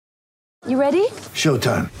You ready?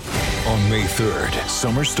 Showtime. On May 3rd,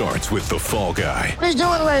 summer starts with The Fall Guy. Let's do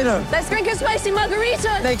it later. Let's drink a spicy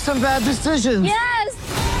margarita. Make some bad decisions. Yes!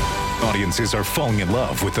 Audiences are falling in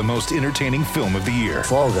love with the most entertaining film of the year.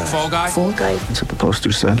 Fall Guy. Fall Guy? Fall Guy. That's what the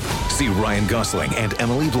poster said. See Ryan Gosling and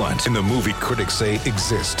Emily Blunt in the movie critics say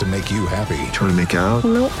exists to make you happy. Trying to make it out?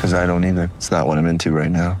 Nope. Because I don't either. It's not what I'm into right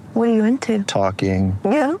now. What are you into? Talking.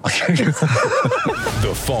 Yeah.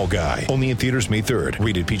 The Fall Guy. Only in theaters May 3rd.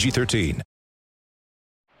 Rated PG-13.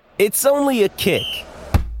 It's only a kick,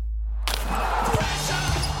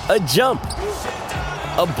 a jump,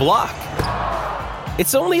 a block.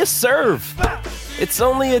 It's only a serve. It's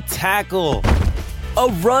only a tackle, a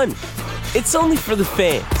run. It's only for the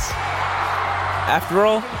fans. After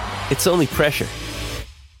all, it's only pressure.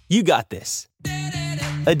 You got this.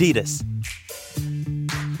 Adidas.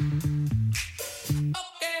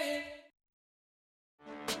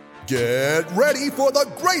 Get ready for the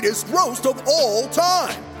greatest roast of all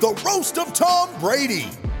time, the Roast of Tom Brady,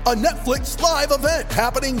 a Netflix live event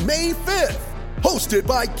happening May 5th. Hosted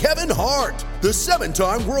by Kevin Hart, the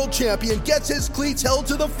 7-time world champion gets his cleats held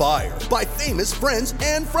to the fire by famous friends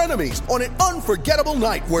and frenemies on an unforgettable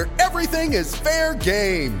night where everything is fair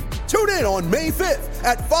game. Tune in on May 5th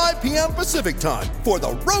at 5 p.m. Pacific time for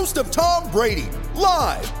the Roast of Tom Brady,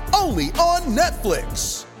 live only on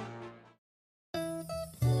Netflix.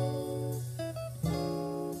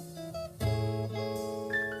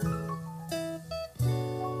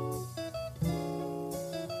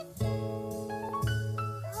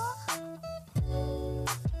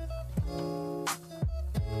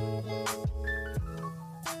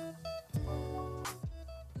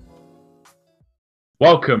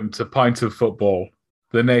 Welcome to Pint of Football,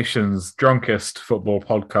 the nation's drunkest football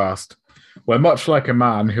podcast, where much like a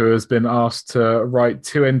man who has been asked to write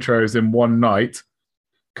 2 intros in one night,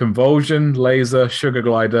 Convulsion, Laser, Sugar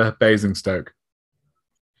Glider, Basingstoke.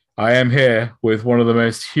 I am here with one of the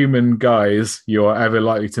most human guys you are ever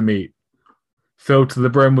likely to meet. Filled to the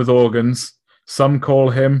brim with organs, some call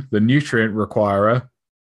him the nutrient requirer.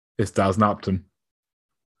 It's Daz Napton.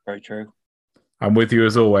 Very true. And with you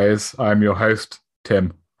as always, I am your host,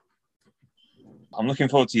 Tim. I'm looking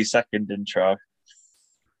forward to your second intro.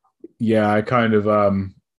 Yeah, I kind of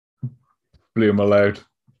blew my load,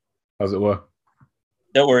 as it were.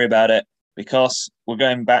 Don't worry about it, because we're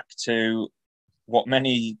going back to what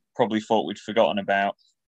many probably thought we'd forgotten about,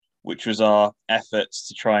 which was our efforts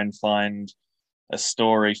to try and find a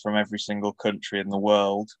story from every single country in the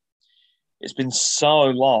world. It's been so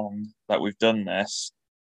long that we've done this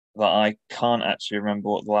that I can't actually remember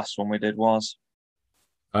what the last one we did was.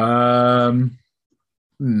 The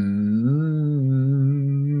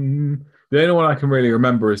only one I can really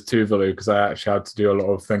remember is Tuvalu, because I actually had to do a lot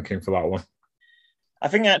of thinking for that one. I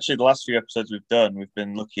think actually the last few episodes we've done, we've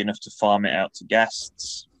been lucky enough to farm it out to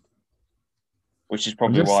guests, which is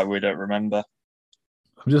probably why we don't remember.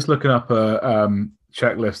 I'm just looking up a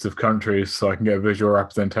checklist of countries so I can get a visual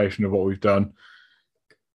representation of what we've done.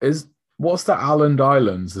 What's the Åland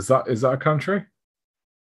Islands? Is that a country?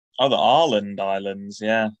 Oh, the Åland Islands,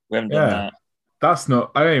 yeah. We haven't done that. That's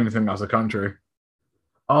not... I don't even think that's a country.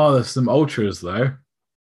 Oh, there's some ultras, though.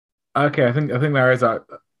 Okay, I think there is that.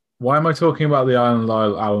 Why am I talking about the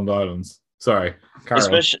Åland Islands? Sorry.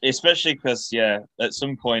 Especially because, yeah, at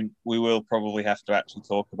some point we will probably have to actually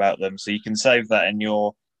talk about them. So you can save that in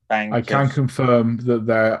your bank. I can confirm that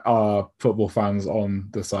there are football fans on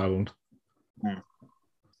this island.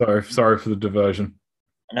 Sorry for the diversion.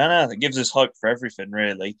 No, that gives us hope for everything,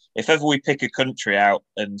 really. If ever we pick a country out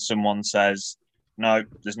and someone says, no,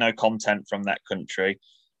 there's no content from that country,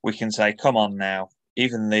 we can say, come on now,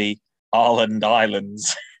 even the Åland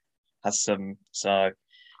Islands has some, so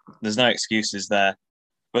there's no excuses there.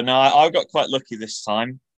 But no, I got quite lucky this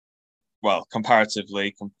time. Well,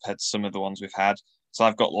 comparatively, compared to some of the ones we've had. So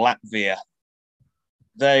I've got Latvia.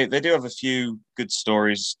 They do have a few good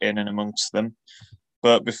stories in and amongst them.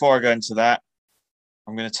 But before I go into that,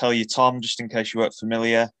 I'm going to tell you, Tom, just in case you weren't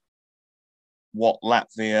familiar, what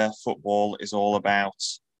Latvia football is all about.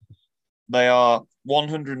 They are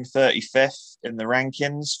 135th in the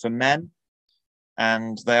rankings for men,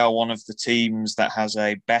 and they are one of the teams that has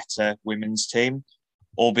a better women's team,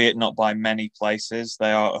 albeit not by many places.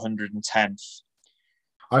 They are 110th.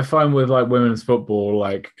 I find with women's football,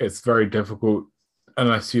 it's very difficult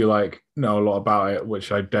unless you know a lot about it,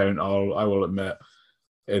 which I don't. I will admit.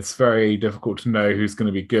 It's very difficult to know who's going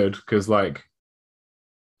to be good because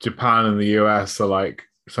Japan and the US are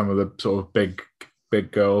some of the sort of big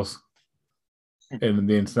girls in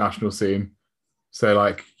the international scene.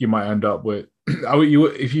 So you might end up with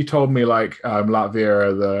if you told me Latvia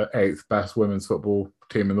are the 8th best women's football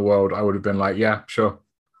team in the world, I would have been like, yeah, sure,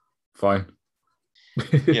 fine.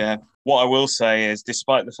 Yeah. What I will say is,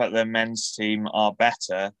 despite the fact their men's team are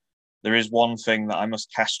better, there is one thing that I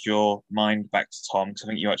must cast your mind back to, Tom, because I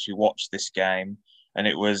think you actually watched this game, and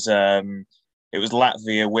it was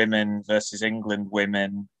Latvia women versus England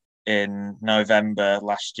women in November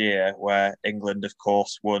last year, where England, of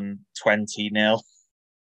course, won 20-0.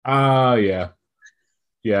 Yeah,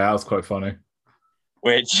 that was quite funny.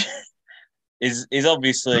 Which is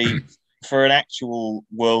obviously for an actual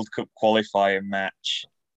World Cup qualifying match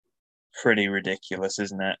pretty ridiculous,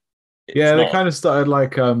 isn't it? They kind of started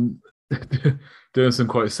like doing some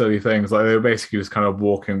quite silly things. Like they were basically just kind of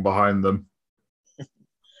walking behind them,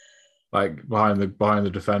 like behind the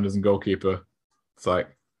defenders and goalkeeper. It's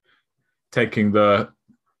like taking the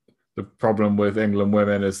problem with England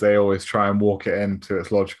women is they always try and walk it into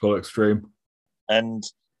its logical extreme. And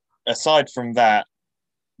aside from that,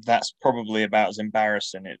 that's probably about as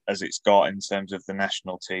embarrassing as it's got in terms of the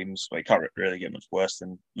national teams. Well, it can't really get much worse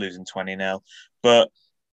than losing 20-0. But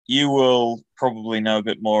you will probably know a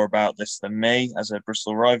bit more about this than me as a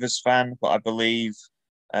Bristol Rovers fan, but I believe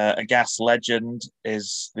a gas legend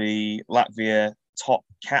is the Latvia top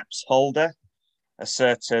caps holder, a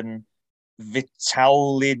certain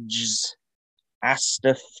Vitalijs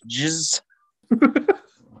Astafjs.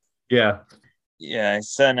 Yeah. Yeah, his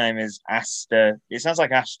surname is Asta. It sounds like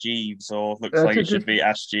Ash Jeeves, or looks like it should be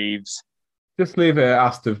Ash Jeeves. Just leave it at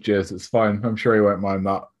Astafjs. It's fine. I'm sure he won't mind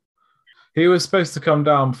that. He was supposed to come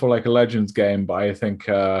down for like a Legends game, but I think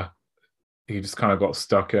he just kind of got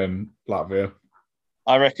stuck in Latvia.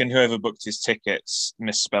 I reckon whoever booked his tickets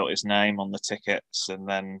misspelt his name on the tickets, and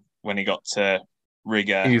then when he got to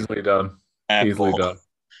Riga, easily done.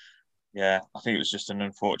 Yeah, I think it was just an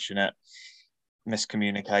unfortunate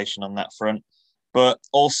miscommunication on that front. But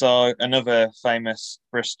also another famous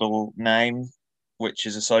Bristol name, which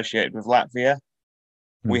is associated with Latvia.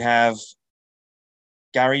 We have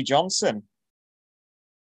Gary Johnson.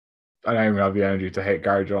 I don't even have the energy to hate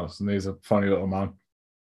Gary Johnson. He's a funny little man.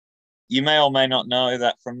 You may or may not know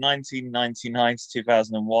that from 1999 to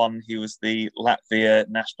 2001, he was the Latvia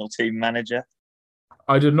national team manager.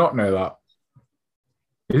 I did not know that.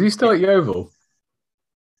 Is he still at Yeovil?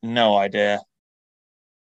 No idea.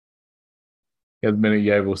 He hasn't been at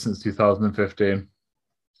Yeovil since 2015.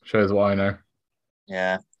 Shows what I know.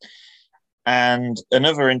 Yeah. And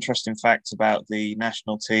another interesting fact about the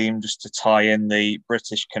national team, just to tie in the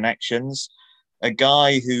British connections, a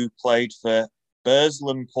guy who played for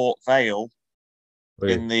Burslem Port Vale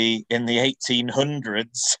in the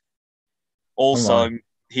 1800s. Also,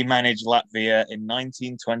 he managed Latvia in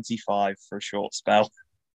 1925 for a short spell.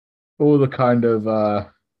 All the kind of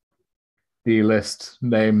D-list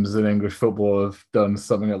names in English football have done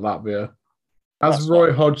something at Latvia. Has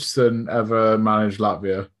Roy Hodgson ever managed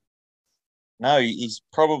Latvia? No, he's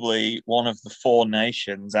probably one of the 4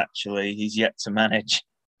 nations, actually, he's yet to manage.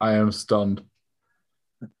 I am stunned.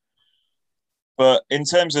 But in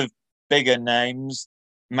terms of bigger names,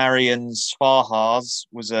 Marian Sfarhars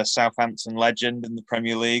was a Southampton legend in the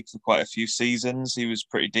Premier League for quite a few seasons. He was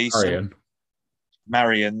pretty decent.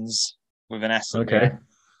 Marian's with an S. Okay.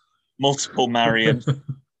 Multiple Marian.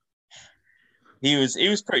 He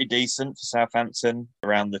was pretty decent for Southampton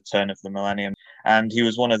around the turn of the millennium. And he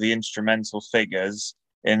was one of the instrumental figures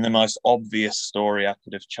in the most obvious story I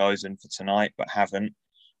could have chosen for tonight, but haven't,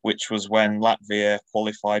 which was when Latvia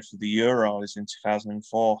qualified for the Euros in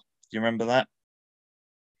 2004. Do you remember that?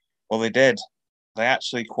 Well, they did. They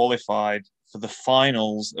actually qualified for the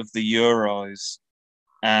finals of the Euros.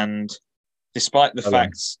 And despite the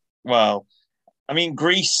facts, well, I mean,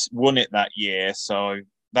 Greece won it that year, so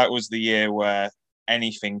that was the year where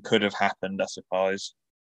anything could have happened, I suppose.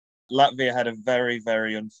 Latvia had a very,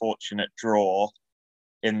 very unfortunate draw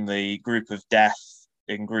in the group of death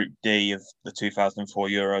in Group D of the 2004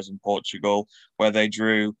 Euros in Portugal, where they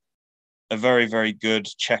drew a very, very good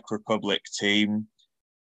Czech Republic team,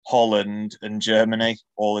 Holland and Germany,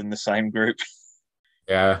 all in the same group.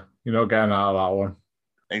 Yeah, you're not getting out of that one.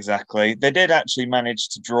 Exactly. They did actually manage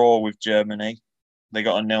to draw with Germany. They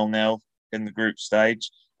got a 0-0 in the group stage,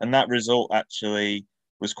 and that result actually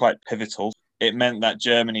was quite pivotal. It meant that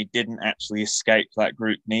Germany didn't actually escape that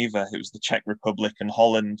group neither. It was the Czech Republic and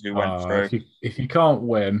Holland who went through. If you can't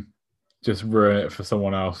win, just ruin it for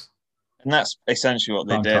someone else. And that's essentially what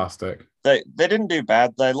they did. Fantastic. They didn't do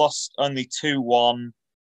bad. They lost only 2-1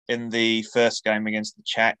 in the first game against the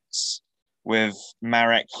Czechs, with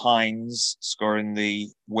Marek Hines scoring the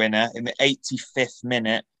winner in the 85th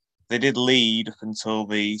minute. They did lead up until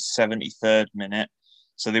the 73rd minute,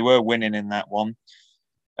 so they were winning in that one.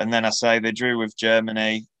 And then I say they drew with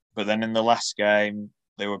Germany, but then in the last game,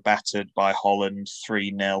 they were battered by Holland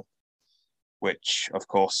 3-0, which, of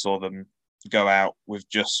course, saw them go out with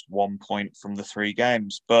just 1 point from the 3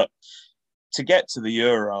 games. But to get to the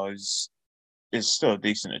Euros is still a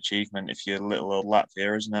decent achievement if you're little old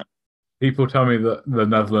Latvia, isn't it? People tell me that the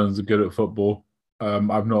Netherlands are good at football.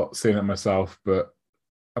 I've not seen it myself, but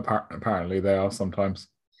apparently they are sometimes.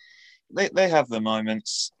 They have their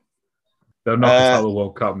moments. They'll knock us out of the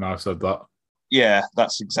World Cup now, I've said that. Yeah,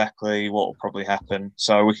 that's exactly what will probably happen.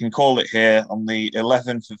 So we can call it here on the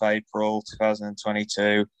 11th of April,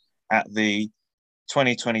 2022, at the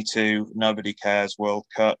 2022 Nobody Cares World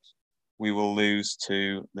Cup. We will lose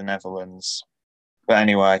to the Netherlands. But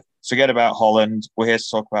anyway, forget about Holland. We're here to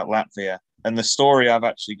talk about Latvia. And the story I've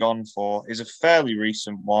actually gone for is a fairly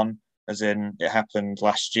recent one, as in it happened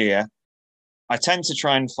last year. I tend to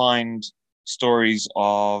try and find stories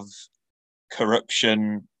of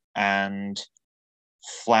corruption and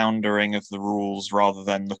floundering of the rules rather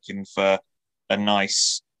than looking for a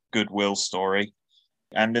nice goodwill story.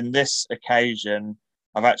 And in this occasion,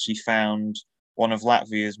 I've actually found one of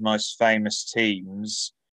Latvia's most famous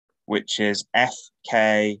teams, which is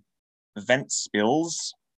FK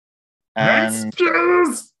Ventspils. And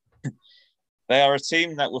they are a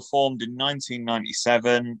team that were formed in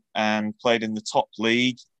 1997 and played in the top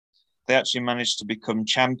league. They actually managed to become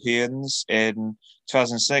champions in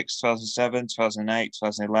 2006, 2007, 2008,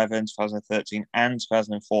 2011, 2013, and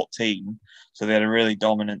 2014. So they had a really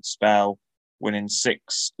dominant spell, winning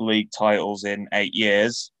 6 league titles in 8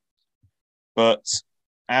 years. But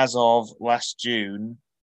as of last June,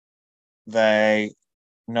 they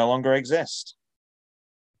no longer exist.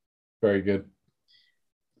 Very good.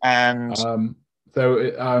 And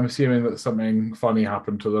so I'm assuming that something funny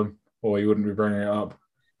happened to them, or you wouldn't be bringing it up.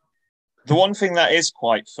 The one thing that is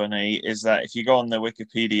quite funny is that if you go on their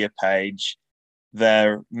Wikipedia page,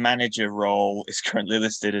 their manager role is currently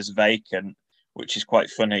listed as vacant, which is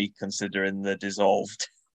quite funny considering they're dissolved.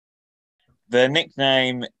 Their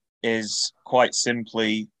nickname is quite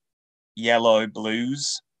simply Yellow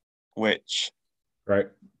Blues, which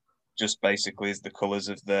just basically is the colours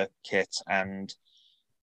of the kit and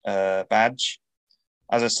badge.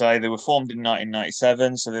 As I say, they were formed in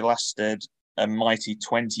 1997, so they lasted a mighty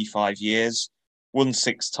 25 years, won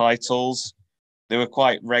 6 titles. They were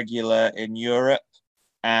quite regular in Europe,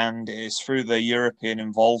 and it's through their European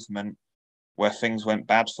involvement where things went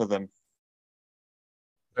bad for them.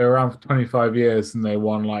 They were around for 25 years and they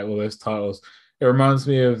won like all those titles. It reminds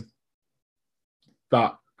me of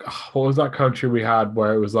that. What was that country we had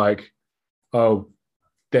where it was like,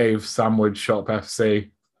 Dave Sandwich Shop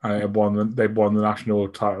FC, and they'd won the national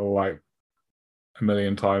title like a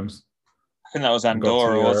million times. I think that was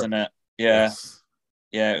Andorra, wasn't it? Yeah. Yes.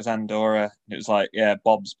 Yeah, it was Andorra. It was like,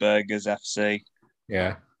 Bob's Burgers FC.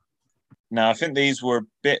 Yeah. Now, I think these were a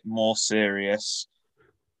bit more serious.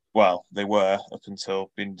 Well, they were up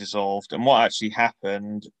until being dissolved. And what actually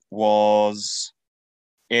happened was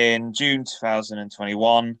in June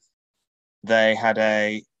 2021, they had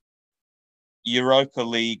a Europa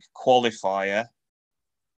League qualifier.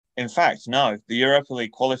 In fact, no, the Europa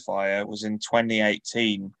League qualifier was in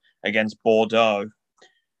 2018 against Bordeaux.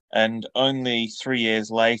 And only 3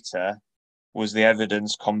 years later was the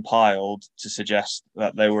evidence compiled to suggest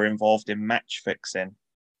that they were involved in match fixing.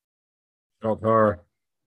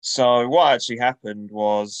 So what actually happened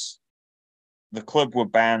was the club were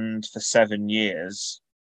banned for 7 years.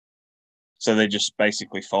 So they just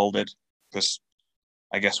basically folded because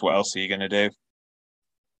I guess what else are you going to do?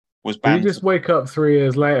 Was banned. You just wake up 3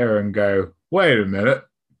 years later and go, wait a minute.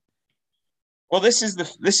 Well, this is the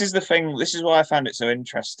thing. This is why I found it so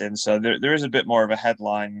interesting. So there is a bit more of a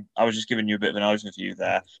headline. I was just giving you a bit of an overview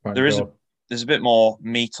there. There's a bit more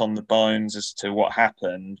meat on the bones as to what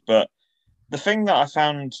happened. But the thing that I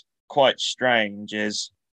found quite strange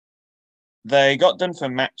is they got done for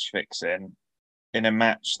match fixing in a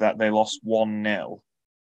match that they lost 1-0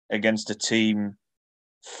 against a team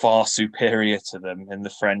far superior to them in the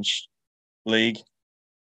French league.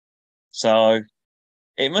 So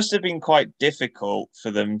it must have been quite difficult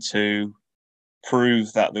for them to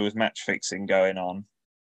prove that there was match fixing going on,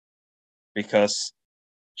 because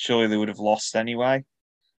surely they would have lost anyway.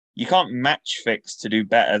 You can't match fix to do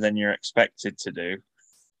better than you're expected to do.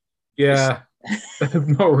 Yeah, that's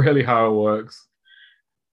not really how it works.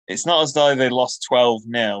 It's not as though they lost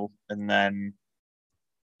 12-0 and then,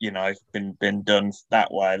 been done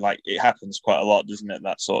that way. Like, it happens quite a lot, doesn't it?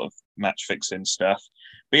 That sort of match fixing stuff.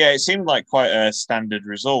 But yeah, it seemed like quite a standard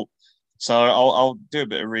result. So I'll do a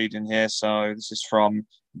bit of reading here. So this is from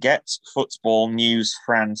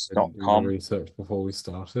getfootballnewsfrance.com. Research before we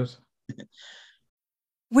started.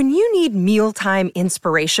 When you need mealtime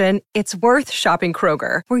inspiration, it's worth shopping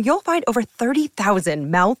Kroger, where you'll find over 30,000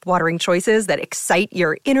 mouth-watering choices that excite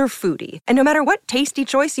your inner foodie. And no matter what tasty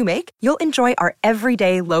choice you make, you'll enjoy our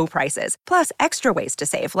everyday low prices, plus extra ways to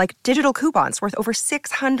save, like digital coupons worth over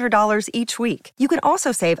 $600 each week. You can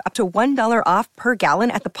also save up to $1 off per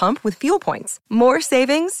gallon at the pump with fuel points. More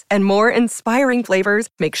savings and more inspiring flavors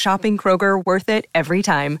make shopping Kroger worth it every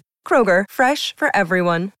time. Kroger, fresh for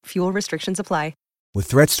everyone. Fuel restrictions apply. With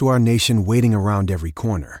threats to our nation waiting around every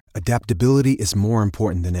corner, adaptability is more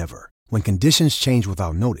important than ever. When conditions change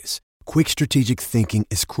without notice, quick strategic thinking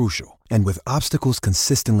is crucial. And with obstacles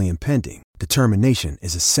consistently impending, determination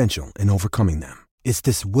is essential in overcoming them. It's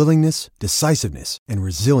this willingness, decisiveness, and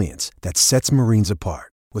resilience that sets Marines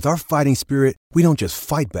apart. With our fighting spirit, we don't just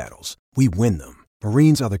fight battles, we win them.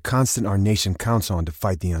 Marines are the constant our nation counts on to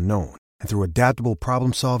fight the unknown. And through adaptable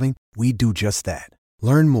problem solving, we do just that.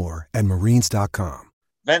 Learn more at marines.com.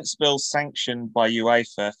 Ventspils sanctioned by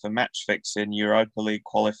UEFA for match fixing Europa League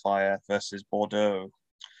qualifier versus Bordeaux.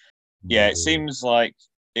 Yeah, it seems like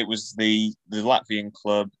it was the Latvian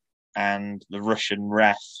club and the Russian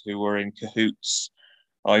ref who were in cahoots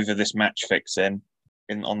over this match fixing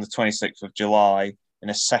on the 26th of July in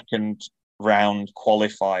a second round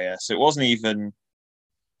qualifier. So it wasn't even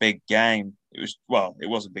big game. It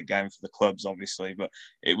was a big game for the clubs, obviously, but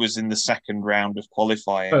it was in the second round of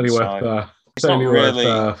qualifying. Only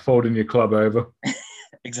worth folding your club over.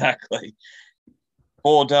 Exactly.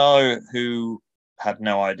 Bordeaux, who had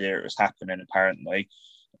no idea it was happening, apparently,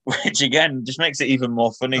 which again just makes it even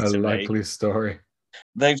more funny to me. A likely story.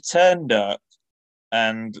 They've turned up,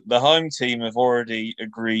 and the home team have already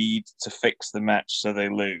agreed to fix the match so they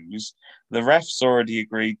lose. The ref's already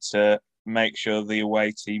agreed to make sure the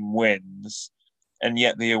away team wins, and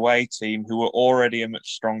yet the away team, who were already a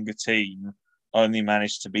much stronger team, only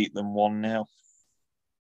managed to beat them 1-0.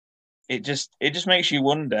 It just makes you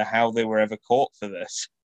wonder how they were ever caught for this.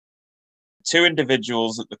 2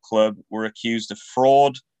 individuals at the club were accused of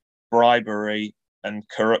fraud, bribery, and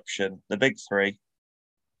corruption, the big 3,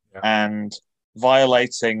 and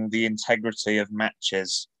violating the integrity of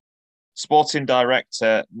matches. Sporting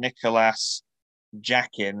director Nicolas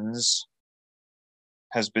Jackins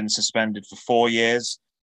has been suspended for 4 years.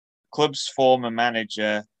 Club's former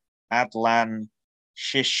manager, Adlan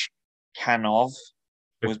Shishkanov,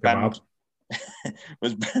 was banned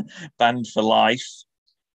for life.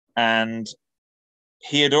 And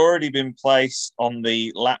he had already been placed on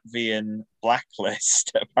the Latvian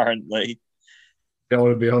blacklist, apparently. Don't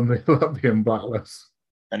want to be on the Latvian blacklist.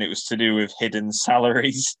 And it was to do with hidden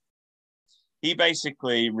salaries. He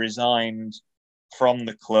basically resigned from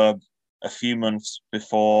the club a few months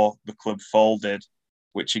before the club folded,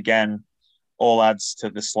 which again all adds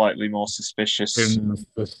to the slightly more suspicious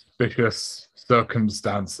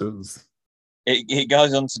circumstances. It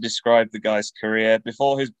goes on to describe the guy's career.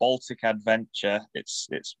 Before his Baltic adventure, it's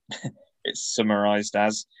summarised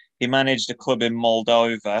as, he managed a club in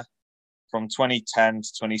Moldova from 2010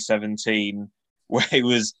 to 2017, where he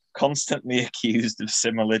was constantly accused of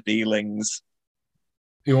similar dealings.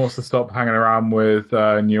 He wants to stop hanging around with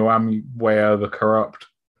Nyamweya the corrupt.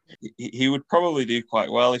 He would probably do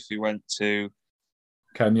quite well if he went to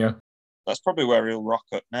Kenya. That's probably where he'll rock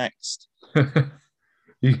up next.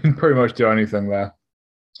 You can pretty much do anything there.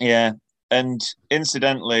 Yeah. And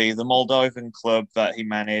incidentally, the Moldovan club that he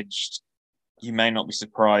managed, you may not be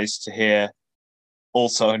surprised to hear,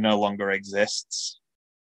 also no longer exists.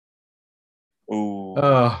 Ooh.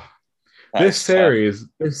 This series,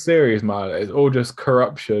 man, is all just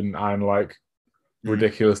corruption and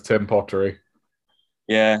ridiculous Tim Pottery.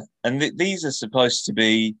 Yeah, and these are supposed to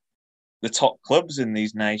be the top clubs in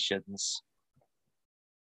these nations.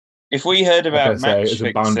 If we heard about match it's fixing,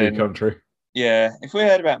 a boundary country. Yeah, if we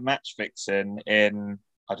heard about match fixing in,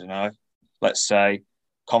 I don't know, let's say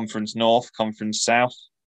Conference North, Conference South,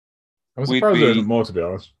 I was surprised there wasn't more, to be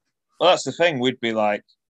honest. Well, that's the thing. We'd be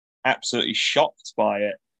absolutely shocked by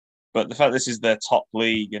it. But the fact this is their top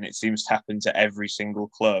league and it seems to happen to every single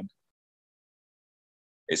club,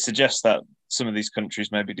 it suggests that some of these countries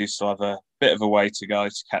maybe do still have a bit of a way to go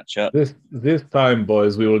to catch up. This time,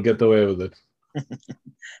 boys, we will get away with it.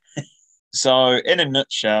 So, in a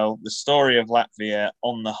nutshell, the story of Latvia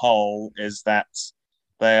on the whole is that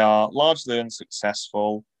they are largely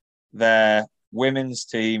unsuccessful. Their women's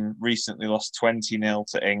team recently lost 20-0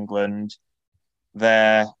 to England.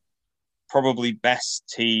 Their probably best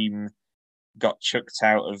team got chucked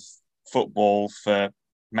out of football for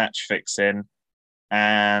match fixing,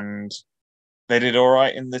 and they did all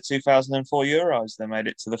right in the 2004 Euros. They made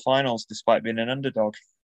it to the finals despite being an underdog.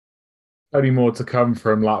 Only more to come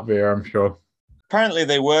from Latvia, I'm sure. apparently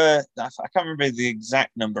they were, I can't remember the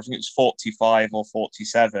exact number, I think it was 45 or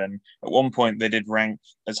 47. At one point, they did rank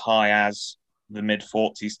as high as the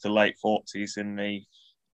mid-40s to late 40s in the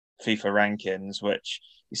FIFA rankings, which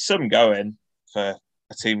is some going for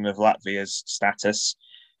a team of Latvia's status.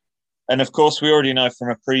 And of course, we already know from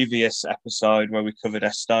a previous episode where we covered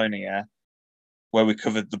Estonia, where we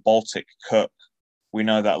covered the Baltic Cup, we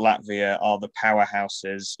know that Latvia are the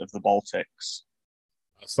powerhouses of the Baltics.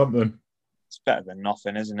 That's something. It's better than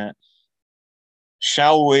nothing, isn't it?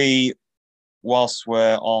 Shall we, whilst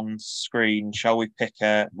we're on screen, shall we pick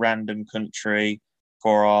a random country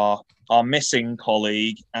for our missing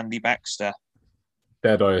colleague, Andy Baxter?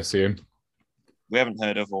 Dead, I assume. We haven't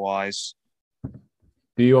heard otherwise.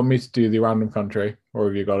 Do you want me to do the random country, or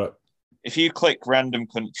have you got it? If you click random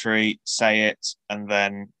country, say it, and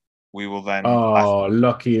then we will then... Oh,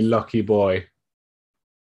 lucky boy.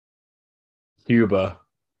 Cuba.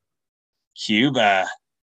 Cuba.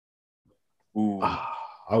 Ooh.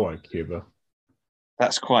 I want Cuba.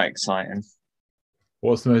 That's quite exciting.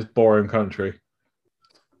 What's the most boring country?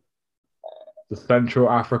 The Central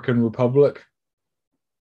African Republic?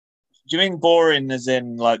 Do you mean boring as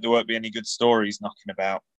in, like, there won't be any good stories knocking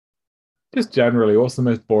about? Just generally, what's the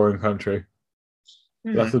most boring country?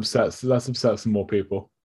 Let's upset some more people.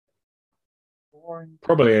 Boring.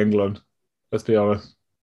 Probably England, let's be honest.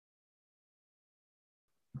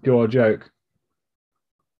 Your joke.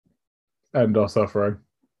 End our suffering.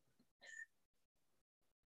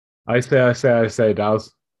 I say,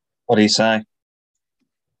 Daz. What do you say?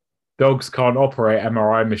 Dogs can't operate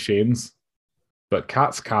MRI machines, but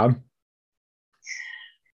cats can.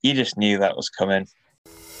 You just knew that was coming.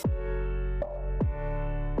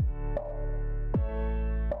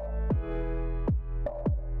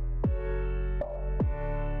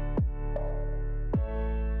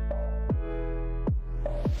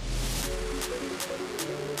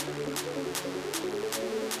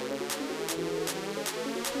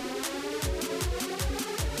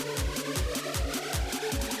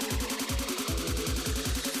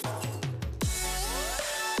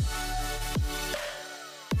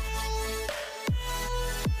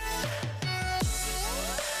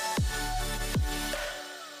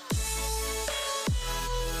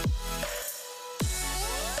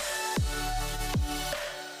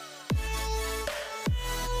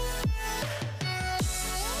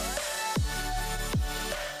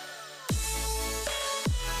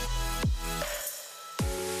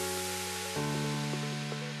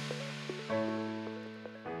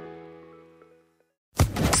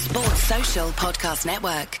 Social Podcast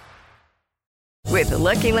Network. With the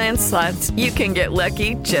Lucky Land Slots, you can get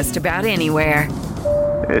lucky just about anywhere.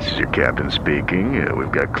 This is your captain speaking.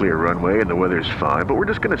 We've got clear runway and the weather's fine, but we're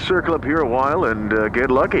just going to circle up here a while and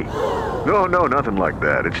get lucky. No, nothing like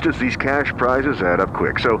that. It's just these cash prizes add up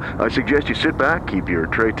quick. So I suggest you sit back, keep your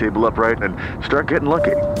tray table upright, and start getting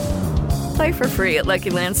lucky. Play for free at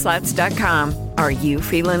LuckyLandSlots.com. Are you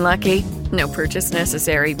feeling lucky? No purchase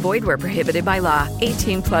necessary. Void where prohibited by law.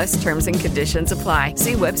 18+ terms and conditions apply.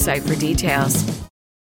 See website for details.